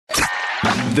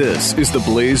This is the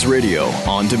Blaze Radio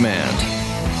on demand.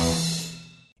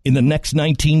 In the next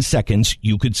 19 seconds,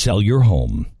 you could sell your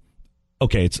home.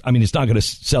 Okay, it's not going to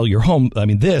sell your home,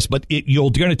 but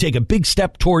you're going to take a big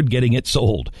step toward getting it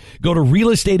sold. Go to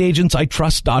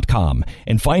realestateagentsitrust.com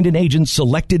and find an agent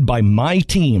selected by my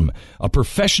team, a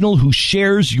professional who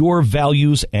shares your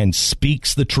values and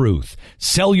speaks the truth.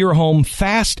 Sell your home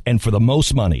fast and for the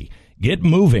most money. Get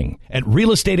moving at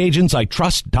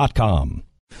realestateagentsitrust.com.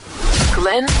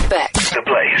 Glenn Beck. The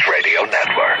Blaze Radio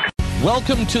Network.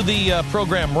 Welcome to the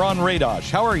program, Ron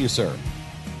Radosh. How are you, sir?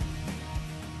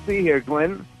 Be here,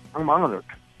 Glenn. I'm honored.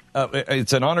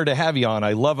 It's an honor to have you on.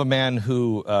 I love a man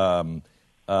who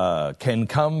can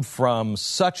come from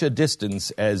such a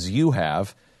distance as you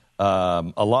have.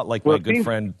 A lot like my good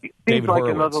friend David like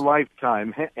Horowitz. Another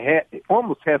lifetime,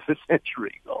 almost half a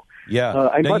century ago. Yeah.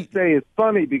 I must say it's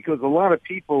funny because a lot of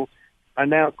people are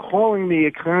now calling me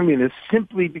a communist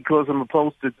simply because I'm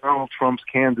opposed to Donald Trump's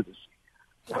candidacy,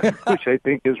 which I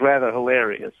think is rather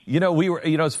hilarious.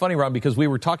 It's funny, Ron, because we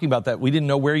were talking about that. We didn't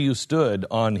know where you stood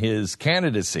on his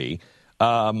candidacy.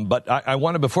 But I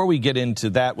want to, before we get into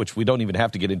that, which we don't even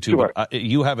have to get into, sure. But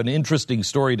you have an interesting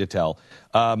story to tell.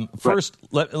 First,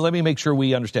 let me make sure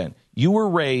we understand. You were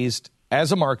raised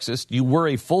as a Marxist. You were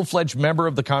a full-fledged member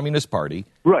of the Communist Party.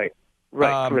 Right,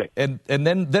 correct. And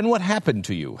then what happened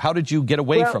to you? How did you get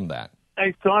away from that?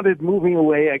 I started moving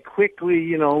away. I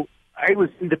quickly, I was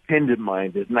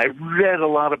independent-minded, and I read a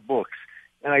lot of books.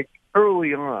 And I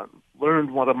early on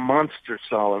learned what a monster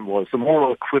Stalin was, the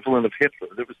moral equivalent of Hitler.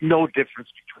 There was no difference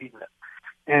between them.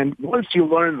 And once you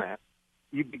learn that,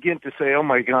 you begin to say, oh,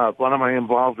 my God, what am I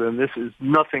involved in? This is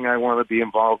nothing I want to be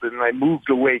involved in. And I moved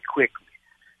away quickly.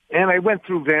 And I went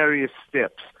through various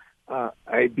steps.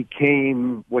 I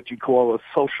became what you call a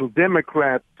social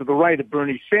democrat to the right of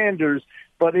Bernie Sanders,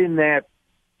 but in that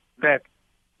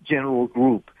general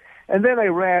group. And then I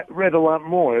read a lot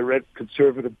more. I read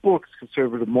conservative books,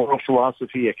 conservative moral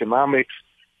philosophy, economics,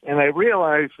 and I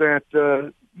realized that,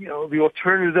 the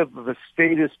alternative of a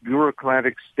statist,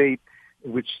 bureaucratic state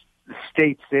in which the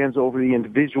state stands over the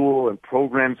individual and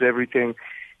programs everything,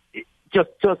 it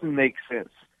just doesn't make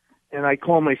sense. And I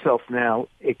call myself now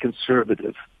a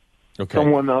conservative,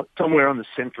 somewhere on the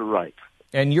center right.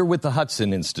 And you're with the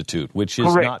Hudson Institute, which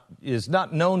is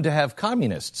not known to have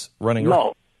communists running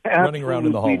around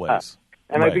in the hallways.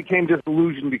 And I became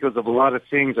disillusioned because of a lot of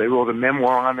things. I wrote a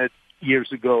memoir on it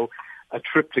years ago. A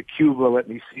trip to Cuba,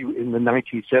 in the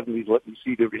 1970s, let me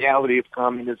see the reality of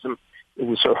communism. It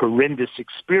was a horrendous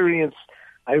experience.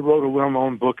 I wrote a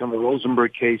well-known book on the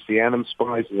Rosenberg case, the Atom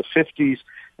Spies of the 50s.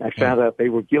 I found out they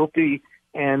were guilty.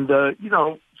 And,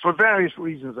 for various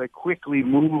reasons, I quickly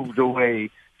moved away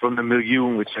from the milieu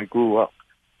in which I grew up.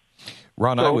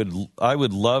 Ron, I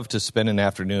would love to spend an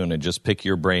afternoon and just pick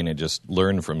your brain and just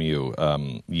learn from you.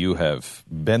 You have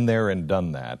been there and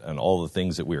done that, and all the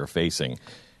things that we are facing.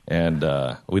 And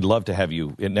we'd love to have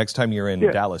you next time you're in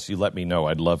Dallas. You let me know.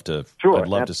 I'd love to. Sure, I'd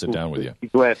love to sit down with you. Be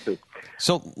glad to.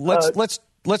 So let's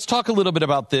talk a little bit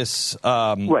about this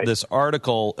this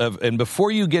article. And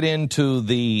before you get into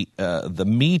the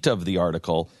meat of the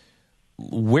article,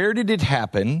 where did it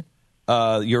happen?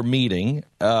 Your meeting,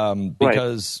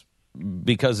 because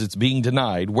it's being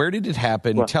denied. Where did it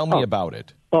happen? Tell me about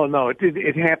it. Oh, no,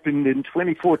 it happened in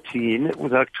 2014. It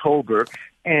was October,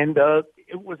 and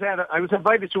it was I was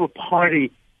invited to a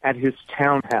party at his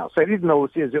townhouse. I didn't know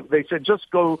it was his. They said, just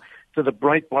go to the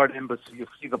Breitbart Embassy. You'll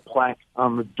see the plaque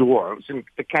on the door. It was in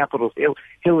the Capitol Hill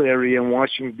area in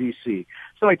Washington, D.C.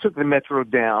 So I took the metro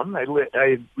down. I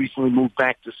had recently moved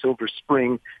back to Silver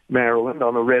Spring, Maryland,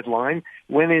 on the Red Line.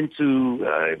 Went into,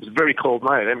 it was a very cold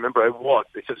night. I remember I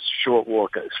walked. They said it's a short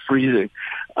walk. I was freezing.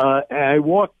 And I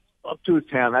walked up to his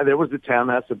townhouse. There was the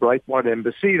townhouse, the Breitbart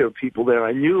Embassy. There were people there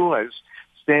I knew. I was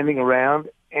standing around,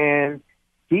 and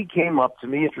he came up to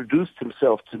me, introduced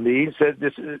himself to me, and said,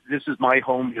 this is my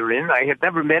home you're in. I had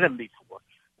never met him before,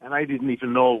 and I didn't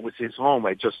even know it was his home.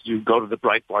 I just go to the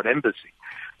Breitbart Embassy.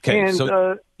 Okay, and,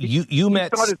 so you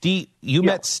met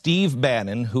Steve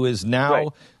Bannon, who is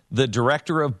now the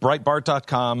director of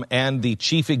Breitbart.com and the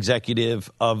chief executive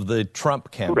of the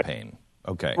Trump campaign.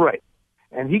 Okay. Right.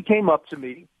 And he came up to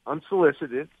me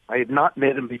unsolicited. I had not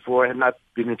met him before. I had not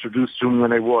been introduced to him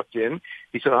when I walked in.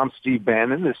 He said, I'm Steve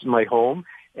Bannon. This is my home.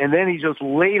 And then he just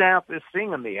laid out this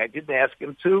thing on me. I didn't ask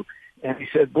him to. And he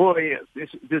said, boy, this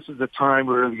is the time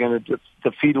we're going to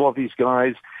defeat all these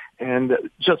guys and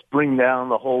just bring down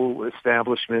the whole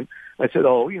establishment. I said,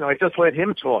 I just let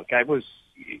him talk.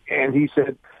 And he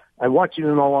said, I want you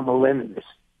to know I'm a Leninist.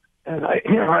 And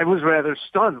I was rather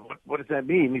stunned. What does that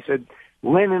mean? He said,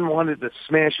 Lenin wanted to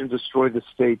smash and destroy the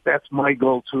state. That's my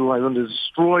goal, too. I want to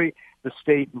destroy the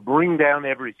state and bring down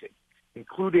everything,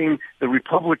 including the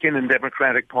Republican and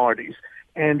Democratic parties.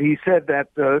 And he said that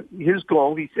his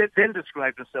goal, then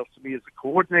described himself to me as the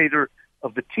coordinator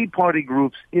of the Tea Party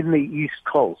groups in the East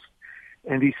Coast.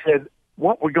 And he said,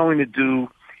 what we're going to do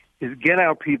is get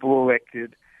our people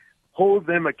elected, hold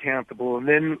them accountable, and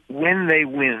then when they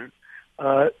win,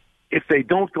 if they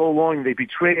don't go along, they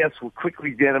betray us, we'll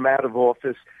quickly get them out of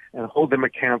office and hold them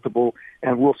accountable,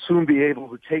 and we'll soon be able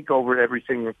to take over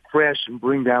everything and crash and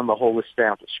bring down the whole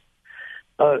establishment.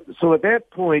 So at that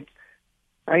point,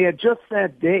 I had just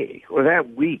that day or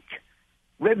that week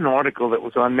read an article that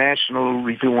was on National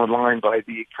Review Online by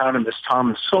the economist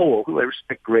Thomas Sowell, who I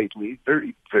respect greatly,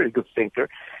 very, very good thinker.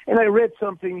 And I read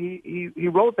something he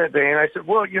wrote that day, and I said,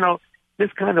 well,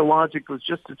 this kind of logic was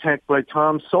just attacked by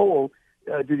Tom Sowell.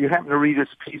 Did you happen to read his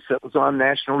piece that was on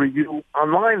National Review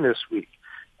Online this week?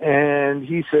 And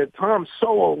he said, Tom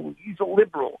Sowell, he's a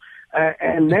liberal.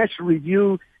 And National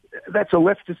Review, that's a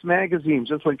leftist magazine,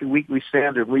 just like the Weekly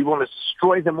Standard. We want to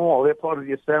destroy them all. They're part of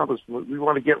the establishment. We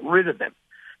want to get rid of them.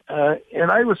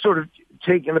 And I was sort of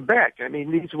taken aback. I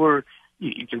mean, these were,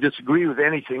 you can disagree with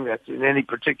anything that's in any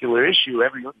particular issue.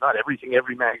 Not everything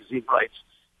every magazine writes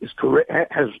is correct,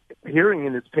 has hearing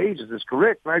in its pages is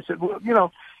correct. And I said,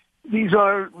 well, these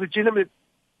are legitimate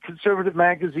conservative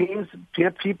magazines.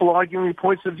 People arguing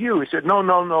points of view. He said, no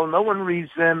one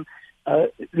reads them.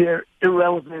 They're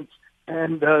irrelevant.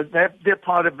 And they're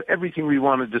part of everything we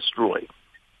want to destroy.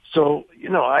 So,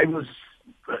 I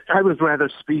was rather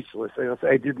speechless.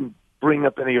 I didn't bring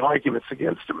up any arguments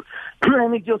against him.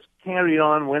 And he just carried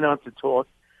on, went on to talk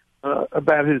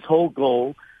about his whole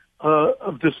goal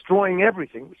of destroying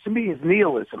everything, which to me is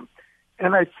nihilism.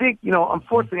 And I think,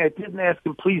 unfortunately, I didn't ask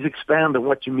him, please expound on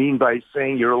what you mean by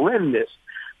saying you're a Leninist.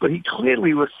 But he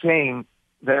clearly was saying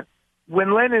that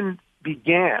when Lenin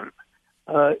began,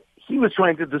 he was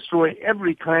trying to destroy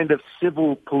every kind of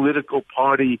civil political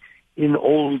party in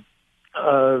old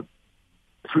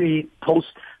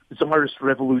post-Tsarist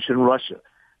revolution Russia.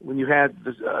 When you had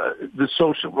the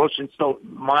social Russian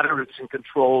moderates in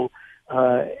control,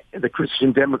 the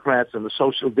Christian Democrats and the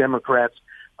Social Democrats,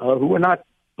 who were not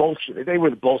Bolshevik. They were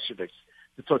the Bolsheviks,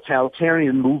 the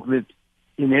totalitarian movement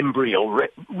in embryo,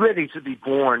 ready to be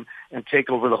born and take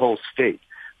over the whole state.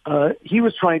 He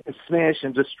was trying to smash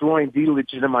and destroy and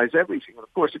delegitimize everything. And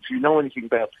of course, if you know anything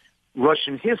about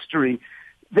Russian history,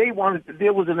 there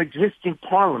was an existing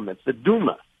parliament, the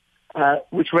Duma,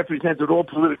 which represented all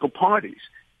political parties.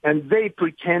 And they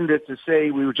pretended to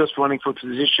say we were just running for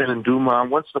position in Duma.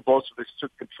 And once the Bolsheviks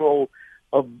took control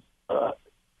of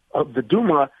the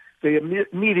Duma, they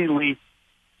immediately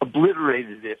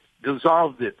obliterated it,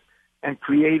 dissolved it, and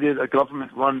created a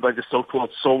government run by the so-called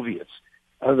Soviets.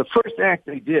 The first act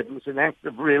they did was an act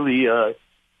of really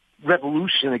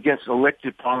revolution against an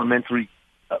elected parliamentary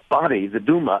body, the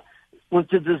Duma, was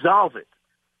to dissolve it.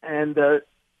 And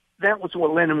that was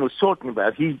what Lenin was talking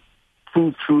about. He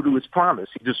proved true to his promise.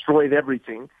 He destroyed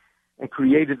everything and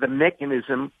created the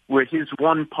mechanism where his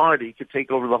one party could take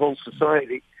over the whole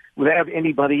society without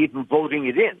anybody even voting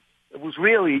it in. It was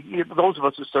really, those of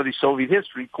us who study Soviet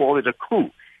history call it a coup.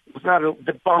 It was not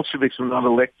the Bolsheviks were not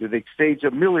elected. They staged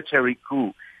a military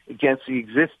coup against the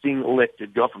existing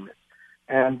elected government.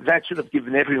 And that should have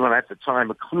given everyone at the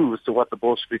time a clue as to what the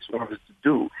Bolsheviks wanted to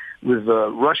do with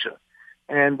Russia.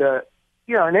 And,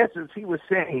 in essence, he was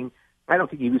saying, I don't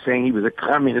think he was saying he was a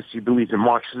communist. He believes in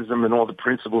Marxism and all the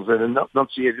principles that are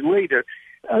enunciated later.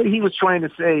 He was trying to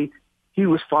say he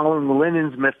was following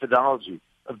Lenin's methodology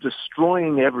of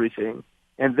destroying everything,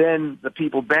 and then the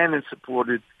people Bannon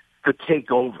supported could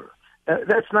take over.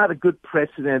 That's not a good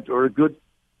precedent or a good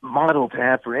model to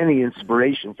have for any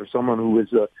inspiration for someone who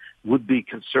is a would-be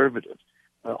conservative,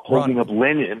 holding up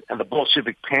Lenin and the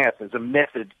Bolshevik path as a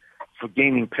method for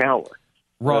gaining power.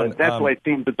 Ron, that's why it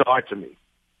seemed bizarre to me.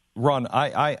 Ron,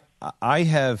 I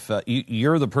have,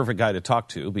 you're the perfect guy to talk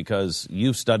to because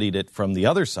you've studied it from the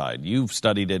other side. You've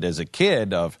studied it as a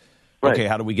kid of, right. Okay,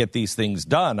 how do we get these things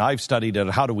done? I've studied it,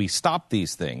 how do we stop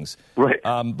these things? Right.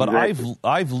 But exactly.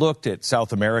 I've looked at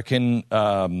South American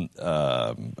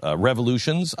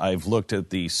revolutions. I've looked at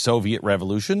the Soviet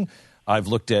Revolution. I've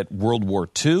looked at World War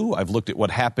II. I've looked at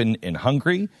what happened in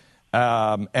Hungary.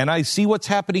 And I see what's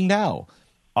happening now.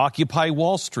 Occupy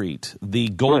Wall Street, the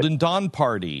Golden Dawn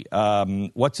Party.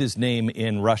 What's his name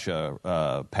in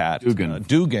Russia, Pat?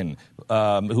 Dugin,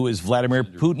 who is Vladimir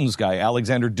Putin's guy,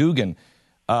 Alexander Dugin.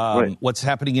 What's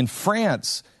happening in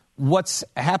France? What's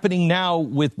happening now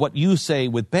with what you say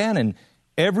with Bannon?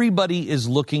 everybody is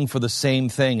looking for the same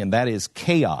thing, and that is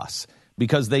chaos,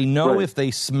 because they know if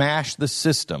they smash the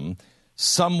system,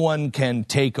 someone can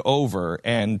take over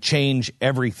and change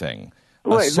everything.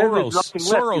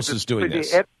 Soros is doing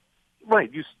this.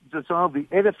 You dissolve the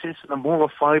edifice and the moral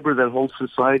fiber that holds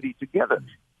society together.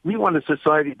 We want a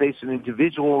society based on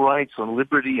individual rights, on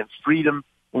liberty and freedom,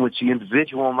 in which the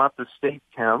individual, not the state,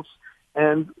 counts.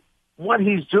 And what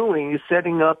he's doing is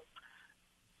setting up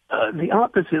the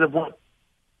opposite of what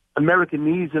America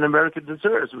needs and America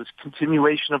deserves, was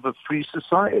continuation of a free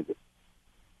society.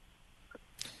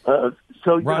 Ron,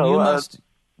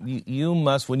 you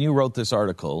must, when you wrote this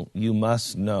article, you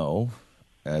must know,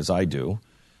 as I do,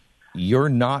 you're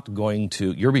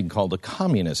being called a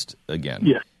communist again.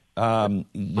 Yeah.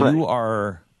 You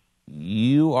are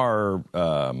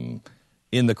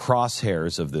in the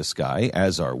crosshairs of this guy,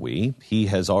 as are we. He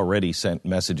has already sent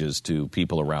messages to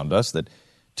people around us that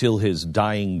till his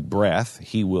dying breath,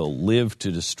 he will live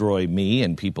to destroy me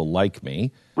and people like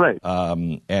me. Right.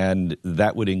 And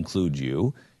that would include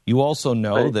you. You also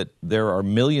know that there are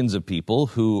millions of people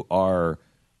who are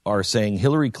saying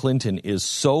Hillary Clinton is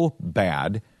so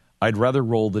bad, I'd rather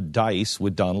roll the dice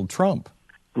with Donald Trump.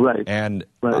 Right. And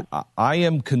I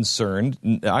am concerned.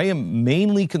 I am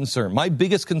mainly concerned. My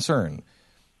biggest concern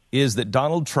is that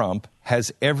Donald Trump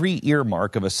has every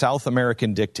earmark of a South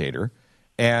American dictator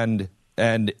and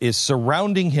is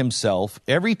surrounding himself.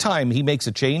 Every time he makes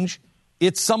a change,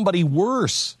 it's somebody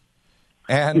worse.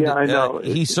 And I know.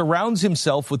 He surrounds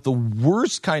himself with the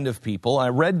worst kind of people. I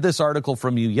read this article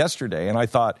from you yesterday, and I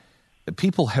thought,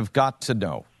 people have got to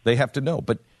know. They have to know.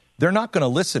 But they're not going to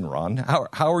listen, Ron.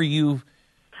 How are you?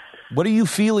 What are you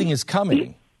feeling is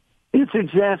coming? It's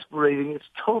exasperating. It's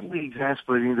totally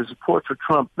exasperating, the support for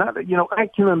Trump. Not that, I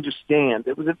can understand.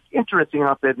 It was an interesting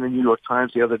op-ed in the New York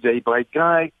Times the other day by a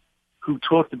guy who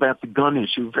talked about the gun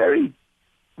issue. Very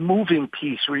moving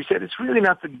piece where he said it's really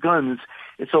not the guns.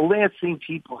 It's the last thing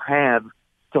people have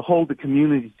to hold the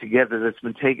community together that's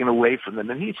been taken away from them.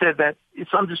 And he said that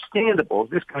it's understandable.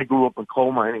 This guy grew up in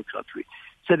coal mining country.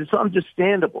 He said it's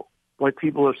understandable why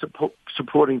people are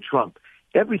supporting Trump.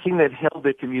 Everything that held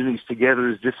their communities together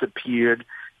has disappeared,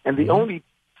 and the only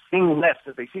thing left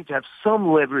that they seem to have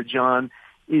some leverage on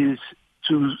is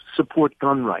to support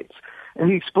gun rights. And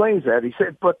he explains that. He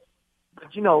said, but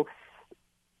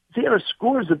there are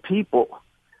scores of people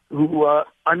who are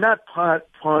not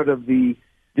part of the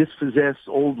dispossessed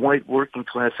old white working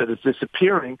class that is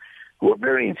disappearing, who are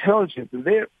very intelligent, and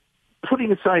they're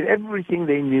putting aside everything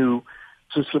they knew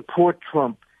to support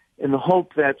Trump in the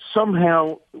hope that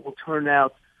somehow it will turn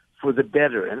out for the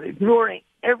better, and ignoring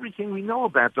everything we know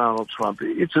about Donald Trump.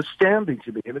 It's astounding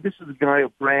to me. I mean, this is a guy who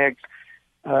brags,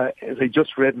 as I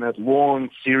just read in that long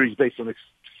series based on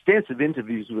extensive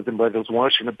interviews with him by those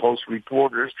Washington Post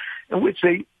reporters, in which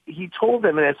he told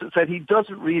them, in essence, that he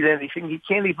doesn't read anything. He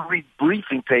can't even read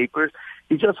briefing papers.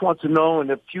 He just wants to know in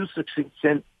a few succinct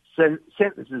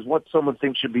sentences what someone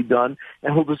thinks should be done,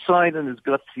 and he'll decide on his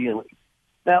gut feeling.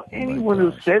 Now, anyone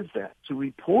who says that to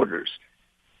reporters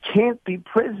can't be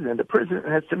president. The president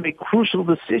has to make crucial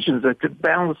decisions that could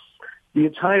balance the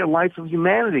entire life of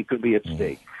humanity could be at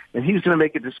stake. And he's going to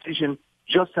make a decision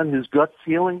just on his gut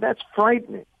feeling. That's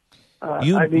frightening.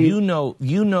 You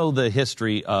know the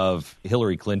history of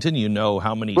Hillary Clinton. You know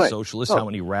how many socialists, how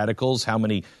many radicals, how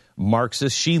many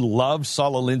Marxists. She loved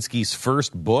Saul Alinsky's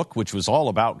first book, which was all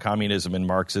about communism and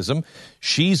Marxism.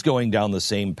 She's going down the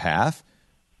same path.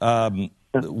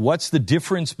 What's the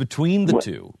difference between the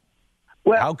two?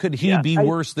 Well, how could he be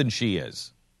worse than she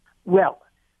is? Well,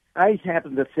 I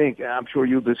happen to think, I'm sure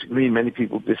you'll disagree, many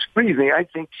people disagree with me, I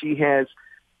think she has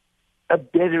a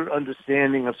better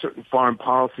understanding of certain foreign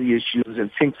policy issues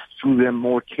and thinks through them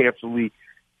more carefully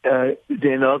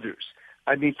than others.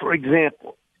 I mean, for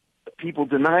example, people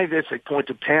deny this. They point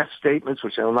to past statements,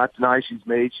 which I will not deny she's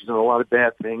made. She's done a lot of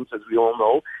bad things, as we all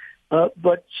know.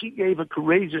 But she gave a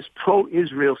courageous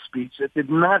pro-Israel speech that did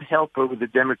not help her with the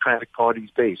Democratic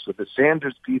Party's base, with the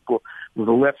Sanders people, with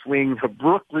the left wing. Her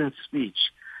Brooklyn speech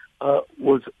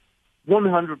was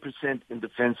 100% in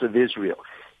defense of Israel.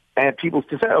 And people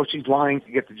say, oh, she's lying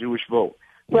to get the Jewish vote.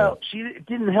 Well, it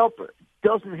didn't help her. It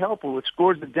doesn't help her with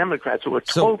scores of Democrats who are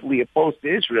totally opposed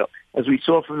to Israel, as we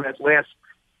saw from that last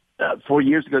 4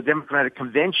 years ago Democratic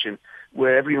convention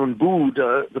where everyone booed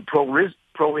the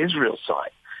pro-Israel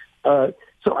side.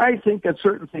 So I think at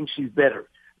certain things she's better,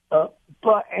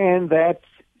 and that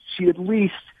she at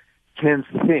least can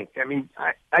think. I mean,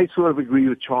 I sort of agree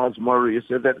with Charles Murray, who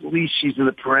said that at least she's in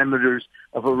the parameters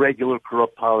of a regular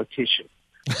corrupt politician,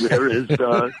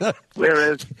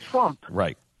 whereas Trump,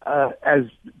 right, as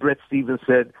Bret Stephens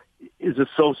said, is a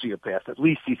sociopath. At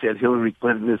least he said Hillary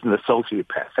Clinton isn't a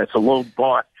sociopath. That's a low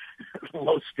bar,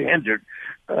 low standard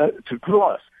to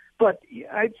cross. But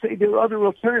I'd say there are other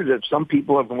alternatives. Some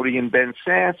people are voting in Ben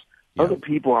Sasse. Yeah. Other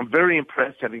people, I'm very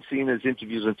impressed, having seen his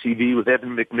interviews on TV with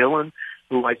Evan McMillan,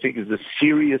 who I think is a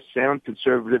serious, sound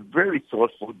conservative, very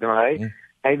thoughtful guy. Mm.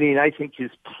 I mean, I think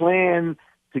his plan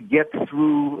to get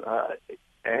through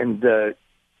and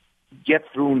get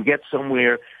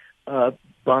somewhere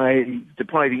by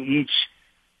depriving each,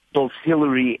 both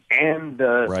Hillary and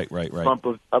bump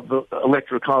of the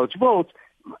Electoral College votes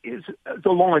is a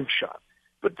long shot.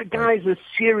 But the guy's a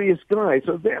serious guy.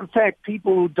 So, in fact,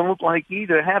 people who don't like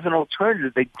either have an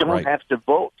alternative. They don't have to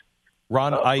vote.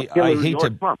 Ron, I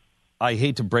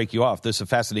hate to break you off. This is a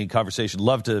fascinating conversation.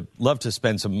 Love to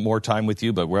spend some more time with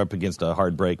you, but we're up against a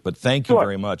hard break. But thank you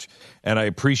very much, and I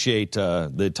appreciate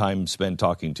the time spent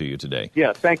talking to you today.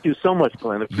 Yeah, thank you so much,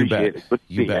 Glenn. Appreciate it.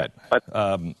 You bet.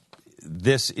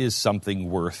 This is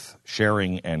something worth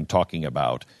sharing and talking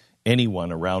about.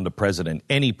 Anyone around a president,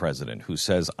 any president who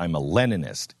says I'm a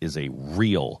Leninist is a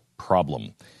real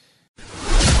problem.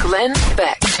 Glenn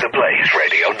Beck. The Blaze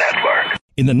Radio Network.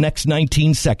 In the next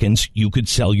 19 seconds, you could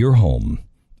sell your home.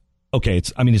 Okay,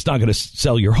 it's not going to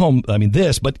sell your home,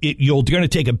 but you're going to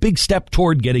take a big step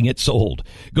toward getting it sold.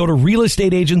 Go to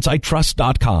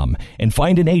realestateagentsitrust.com and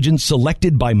find an agent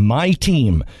selected by my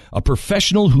team, a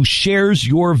professional who shares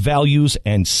your values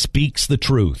and speaks the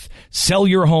truth. Sell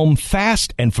your home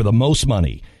fast and for the most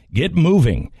money. Get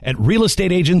moving at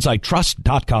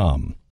realestateagentsitrust.com.